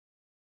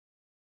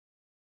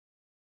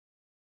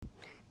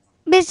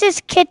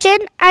Mrs. Kitchen,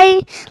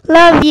 I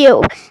love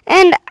you.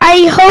 And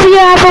I hope you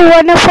have a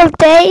wonderful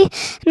day.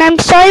 And I'm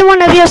sorry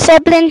one of your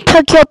siblings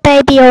took your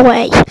baby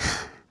away.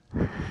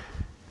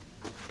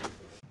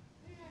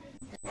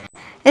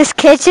 Miss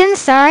Kitchen,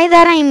 sorry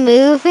that I'm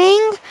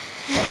moving.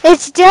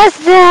 It's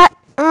just that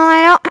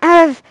I don't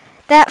have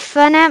that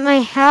fun at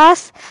my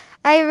house.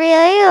 I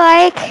really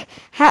like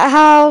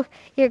how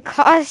your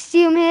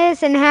costume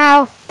is and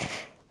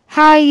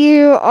how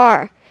you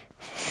are.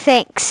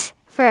 Thanks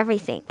for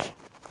everything.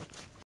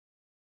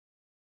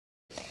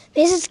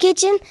 Mrs.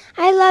 Kitchen,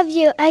 I love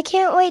you. I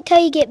can't wait till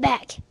you get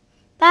back.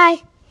 Bye.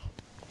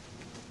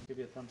 Give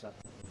you a thumbs up.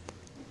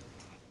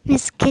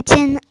 Miss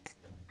Kitchen,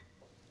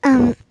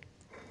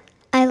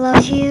 I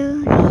love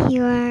you.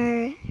 You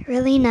are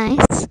really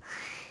nice.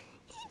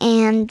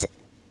 And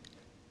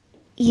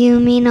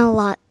you mean a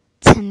lot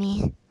to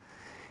me.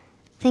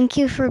 Thank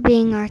you for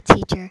being our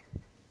teacher.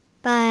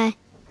 Bye.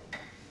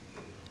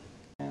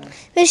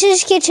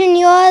 Mrs. Kitchen,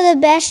 you are the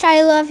best.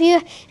 I love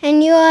you.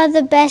 And you are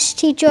the best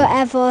teacher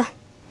ever.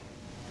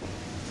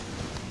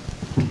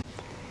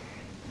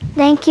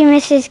 Thank you,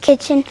 Mrs.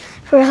 Kitchen,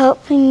 for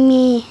helping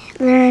me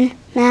learn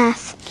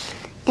math.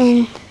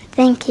 And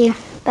thank you.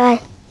 Bye.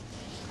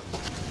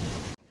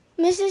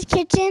 Mrs.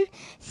 Kitchen,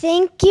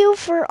 thank you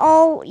for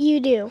all you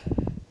do.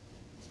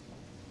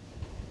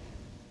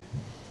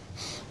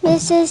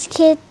 Mrs.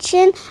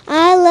 Kitchen,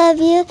 I love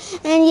you,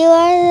 and you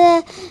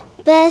are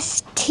the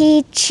best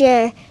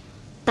teacher.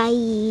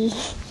 Bye.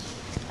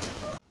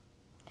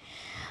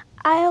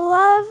 I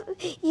love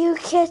you,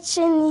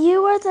 Kitchen.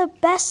 You are the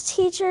best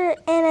teacher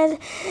in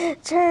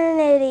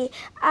eternity.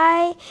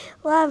 I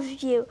love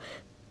you.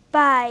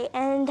 Bye,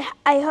 and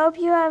I hope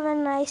you have a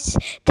nice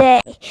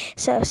day.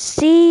 So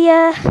see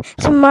ya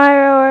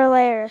tomorrow or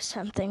later or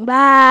something.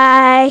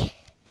 Bye.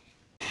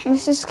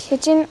 Mrs.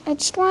 Kitchen, I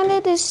just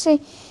wanted to say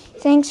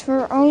thanks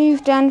for all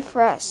you've done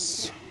for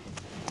us.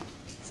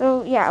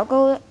 So yeah, I'll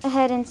go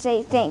ahead and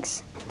say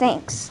thanks.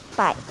 Thanks.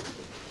 Bye.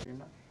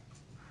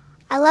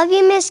 I love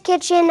you, Miss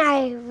Kitchen.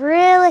 I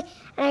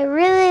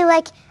really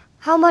like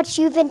how much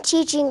you've been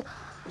teaching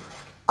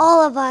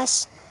all of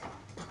us.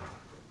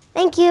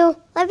 Thank you.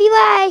 Love you.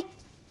 Bye.